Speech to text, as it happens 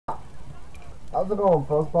How's it going,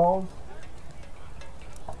 fuzzballs?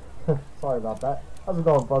 Sorry about that. How's it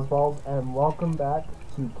going, fuzzballs? And welcome back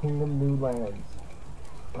to Kingdom New Lands.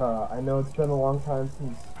 I know it's been a long time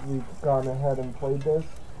since we've gone ahead and played this.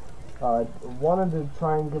 Wanted to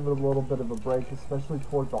try and give it a little bit of a break, especially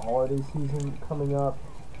towards the holiday season coming up.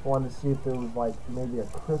 Wanted to see if there was like maybe a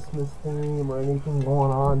Christmas theme or anything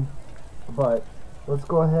going on. But let's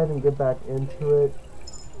go ahead and get back into it,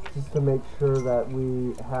 just to make sure that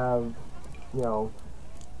we have, you know,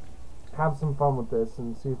 have some fun with this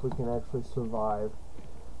and see if we can actually survive.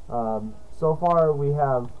 So far we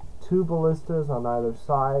have 2 ballistas on either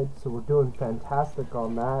side, so we're doing fantastic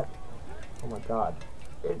on that. Oh my god,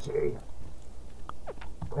 itchy.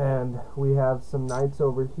 And we have some knights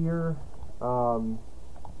over here. Now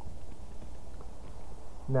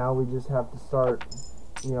we just have to start,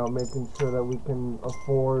 you know, making sure that we can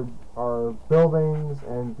afford our buildings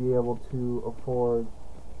and be able to afford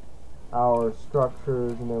our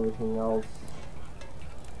structures and everything else.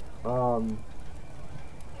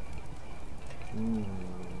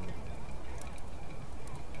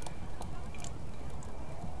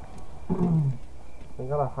 I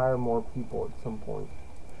gotta hire more people at some point.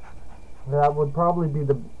 That would probably be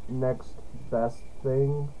the next best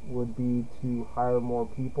thing, would be to hire more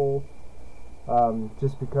people.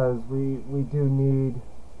 Just because we do need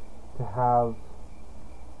to have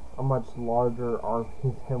a much larger army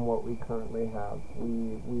than what we currently have.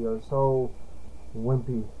 We are so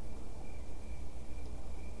wimpy.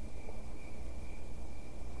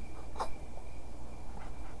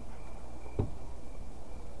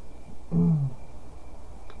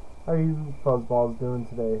 How are you fuzzballs doing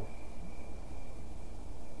today?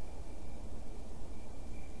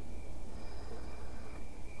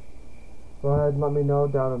 Go ahead and let me know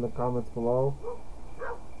down in the comments below.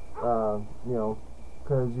 You know,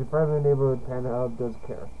 because your friendly neighborhood panda does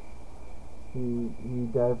care. He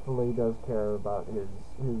definitely does care about his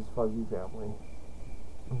fuzzy family.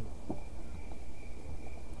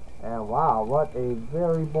 And wow, what a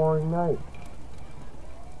very boring night.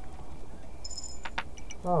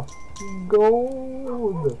 Oh,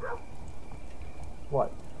 gold!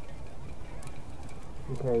 What?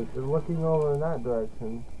 Okay, they're looking over in that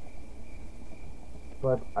direction,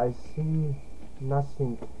 but I see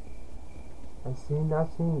nothing. I see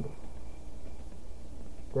nothing.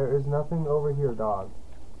 There is nothing over here, dog.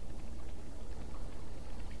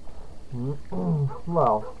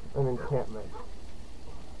 Well, an encampment.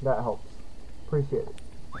 That helps. Appreciate it.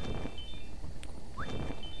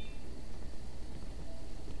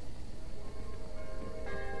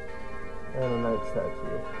 And a knight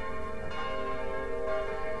statue.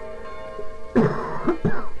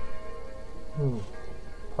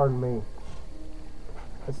 Pardon me.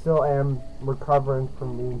 I still am recovering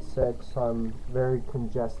from being sick, so I'm very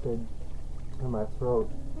congested, and my throat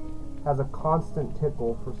has a constant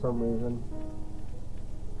tickle for some reason.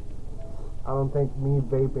 I don't think me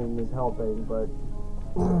vaping is helping, but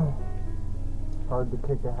it's hard to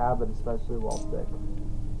kick a habit, especially while sick.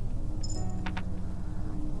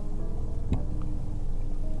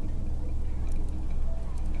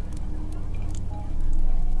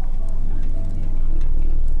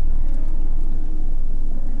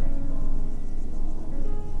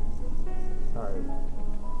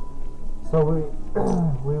 So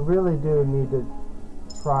we really do need to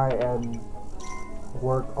try and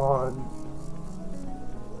work on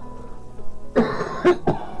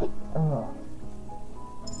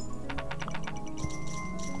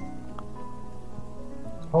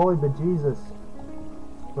holy bejesus,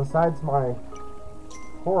 besides my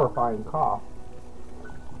horrifying cough,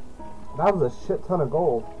 that was a shit ton of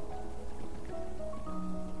gold.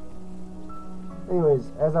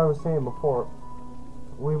 Anyways, as I was saying before,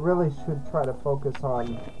 we really should try to focus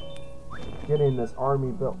on getting this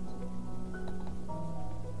army built.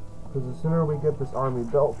 Because the sooner we get this army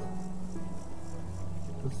built,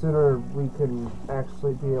 the sooner we can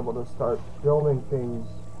actually be able to start building things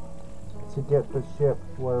to get the ship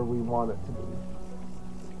where we want it to be.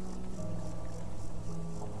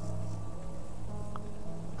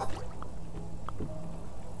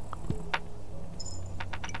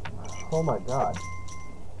 Oh my god.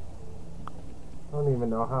 I don't even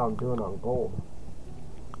know how I'm doing on gold.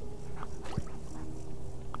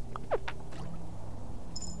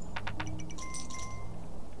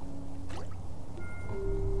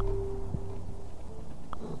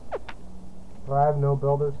 Do I have no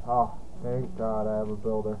builders? Oh, thank God I have a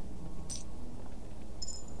builder.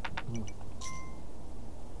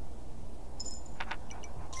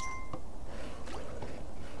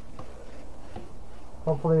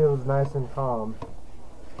 Hopefully it was nice and calm.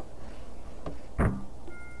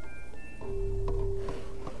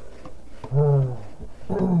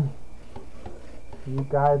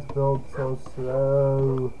 guys build so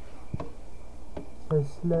slow. So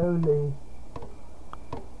slowly.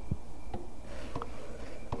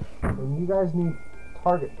 And you guys need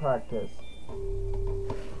target practice.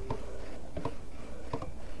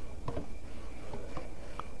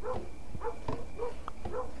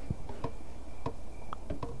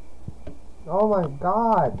 Oh my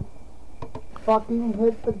god! Fucking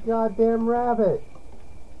hit the goddamn rabbit!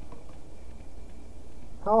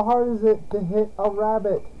 How hard is it to hit a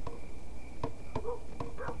rabbit?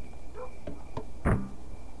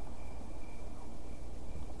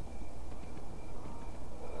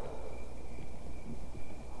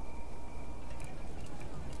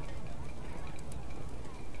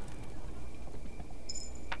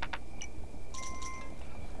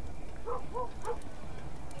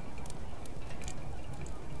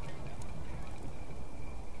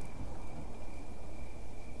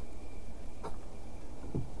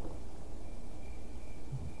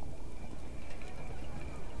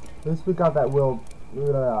 At least we got that Will?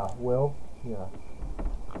 Yeah.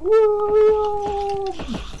 At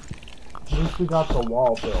least we got the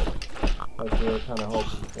wall built, like we were kind of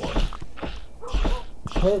hoping for.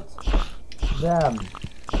 Hit them,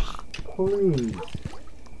 please.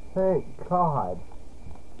 Thank God.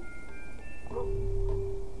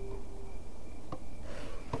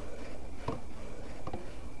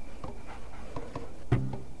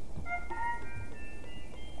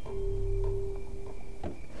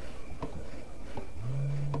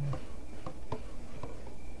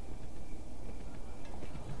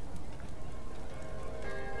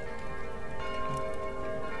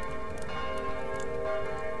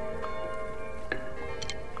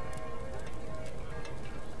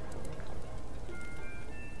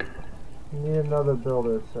 Need another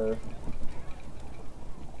builder, sir.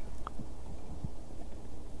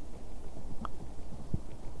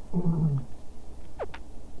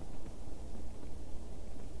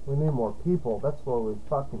 We need more people. That's what we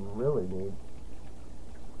fucking really need.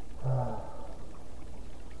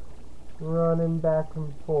 Running back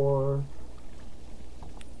and forth.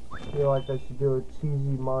 I feel like I should do a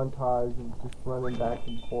cheesy montage of just running back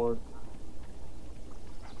and forth.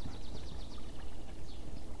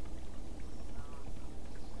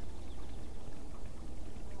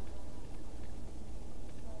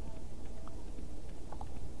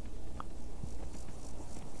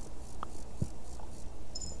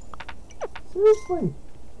 Seriously,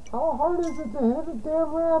 how hard is it to hit a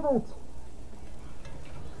damn rabbit?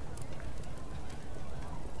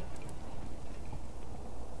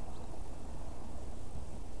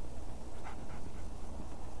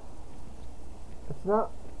 It's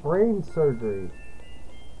not brain surgery.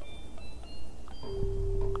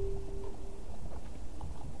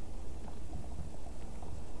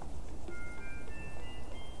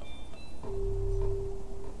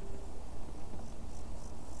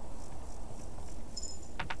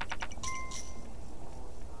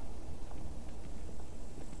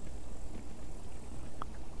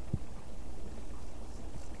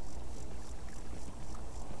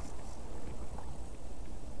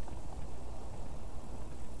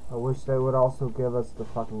 I wish they would also give us the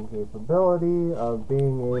fucking capability of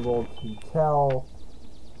being able to tell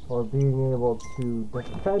or being able to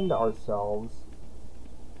defend ourselves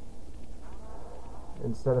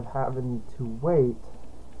instead of having to wait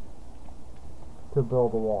to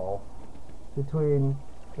build a wall between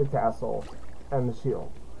the castle and the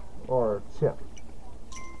shield or ship.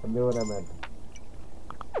 I knew what I meant.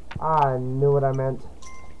 I knew what I meant.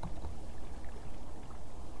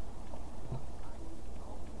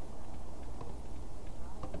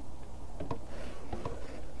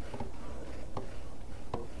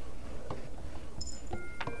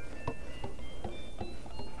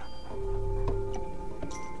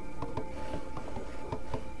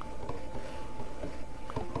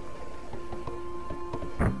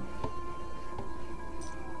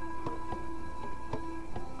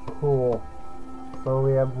 Cool. So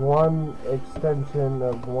we have one extension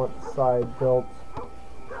of one side built.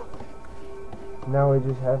 Now we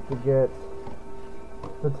just have to get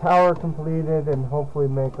the tower completed and hopefully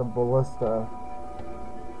make a ballista.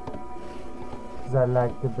 Because I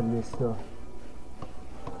like the ballista.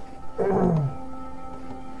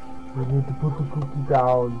 We need to put the cookie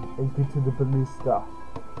down and get to the ballista.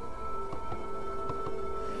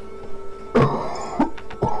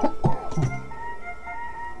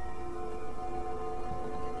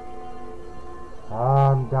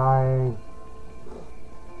 I'm dying.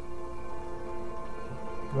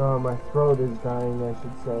 No, my throat is dying, I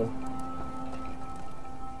should say.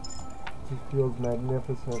 It just feels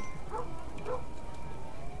magnificent.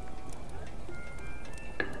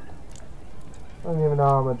 I don't even know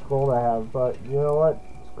how much gold I have, but you know what?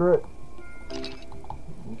 Screw it.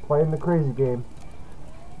 I'm playing the crazy game.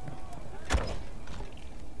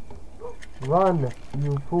 Run,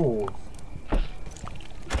 you fools.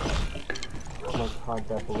 I'm gonna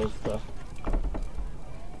contact Ballista.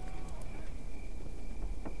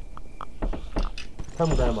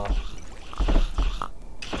 Come, Grandma.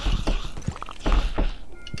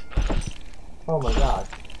 Oh my god.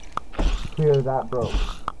 Clear that broke.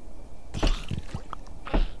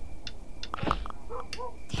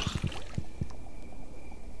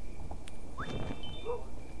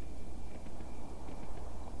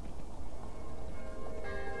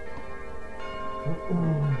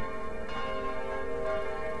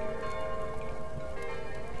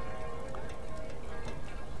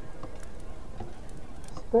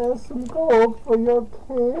 Spare some gold for your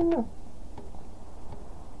king.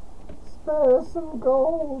 Spare some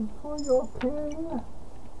gold for your king.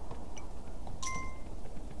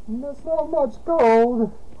 There's not much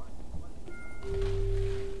gold.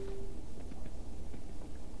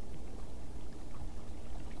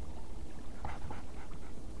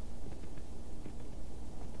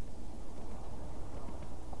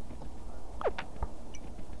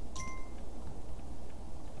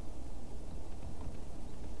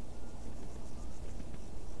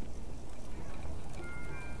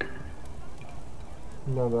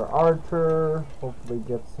 Another archer. Hopefully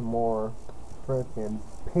get some more frickin'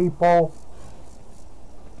 people.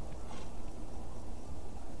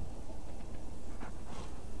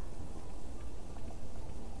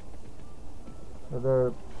 Are there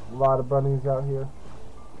a lot of bunnies out here?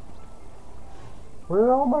 Where did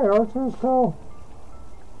all my archers go?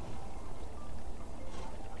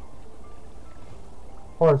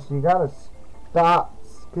 Horse, you gotta stop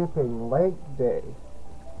skipping leg day.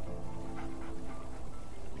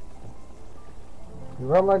 You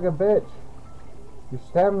run like a bitch. Your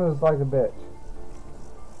stamina is like a bitch.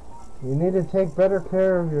 You need to take better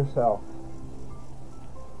care of yourself.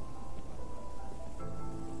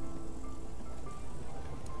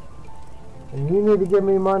 And you need to give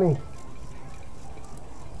me money.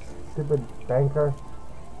 Stupid banker.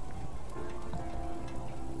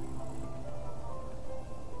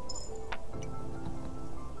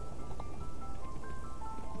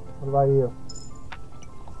 What about you?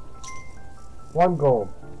 1 gold.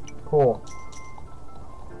 Cool.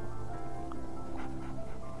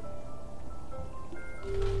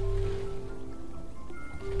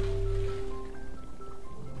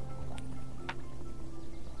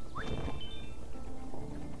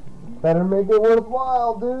 Better make it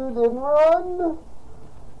worthwhile, dude, and run!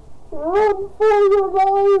 Run for your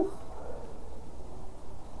life!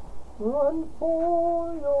 Run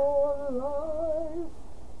for your life!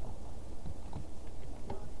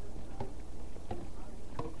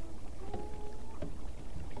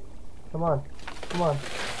 Come on, come on.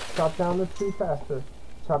 Chop down the tree faster.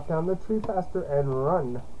 Chop down the tree faster and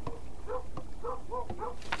run.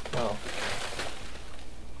 Oh.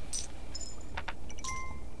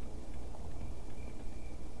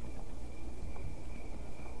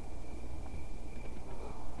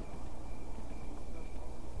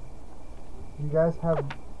 You guys have,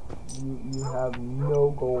 you have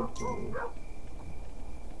no gold for me.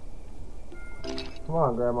 Come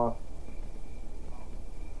on, Grandma.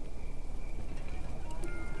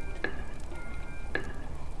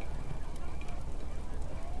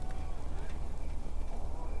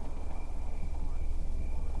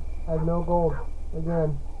 I have no gold.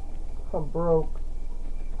 Again. I'm broke.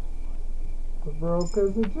 I'm broke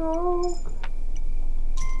as a joke.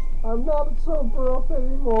 I'm not so broke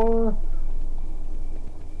anymore.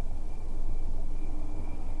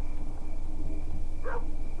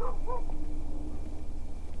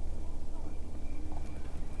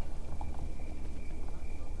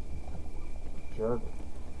 Jerk.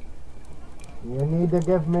 You need to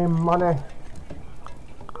give me money.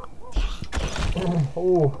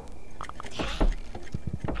 Oh.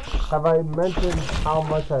 Have I mentioned how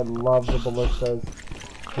much I love the ballistas?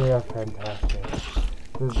 They are fantastic.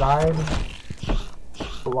 Design,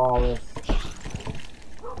 flawless.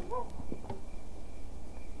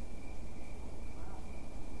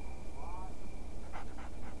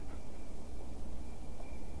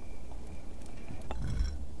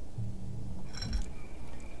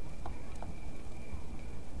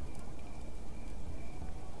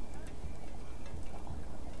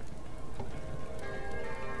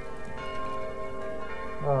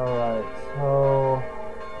 Alright, so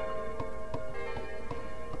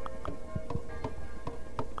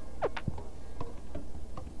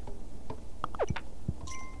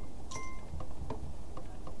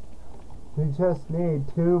We just need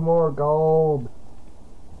 2 more gold.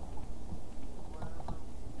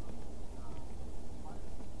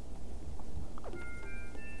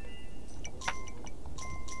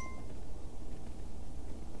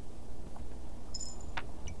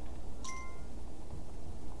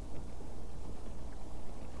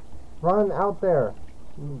 Run out there.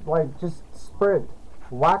 Like, just sprint.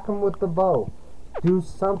 Whack them with the bow. Do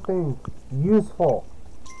something useful.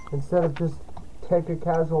 Instead of just take a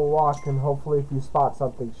casual walk and hopefully if you spot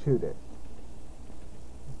something, shoot it.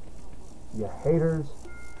 You haters.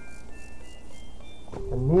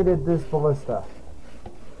 I needed this ballista.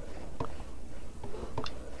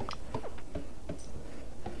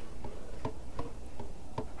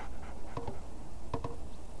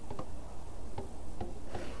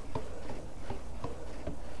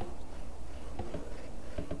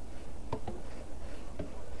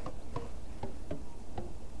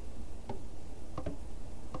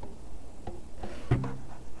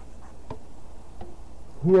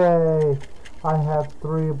 Yay! I have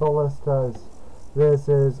 3 ballistas. This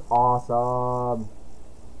is awesome.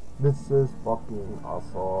 This is fucking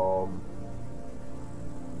awesome.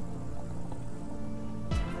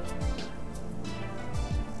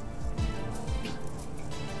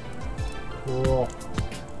 Cool.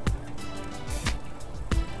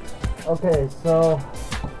 Okay, so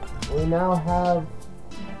we now have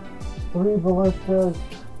 3 ballistas.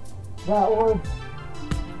 That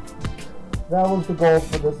was the goal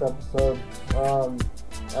for this episode.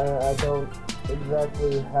 I don't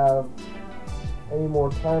exactly have any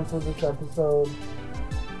more time for this episode.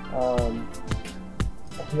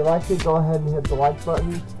 If you liked it, go ahead and hit the like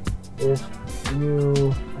button. If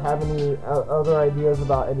you have any other ideas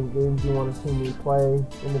about any games you want to see me play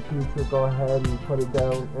in the future, go ahead and put it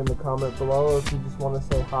down in the comment below. Or if you just want to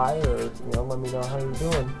say hi or let me know how you're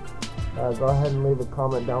doing, go ahead and leave a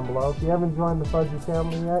comment down below. If you haven't joined the Fuzzy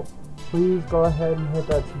family yet, please go ahead and hit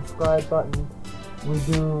that subscribe button. We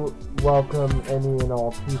do welcome any and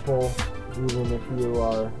all people, even if you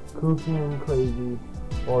are kooky and crazy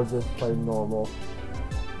or just plain normal.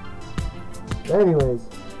 Anyways,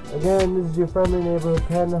 again, this is your friendly neighborhood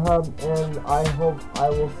Panda Hub, and I hope I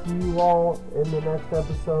will see you all in the next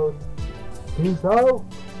episode. Peace out!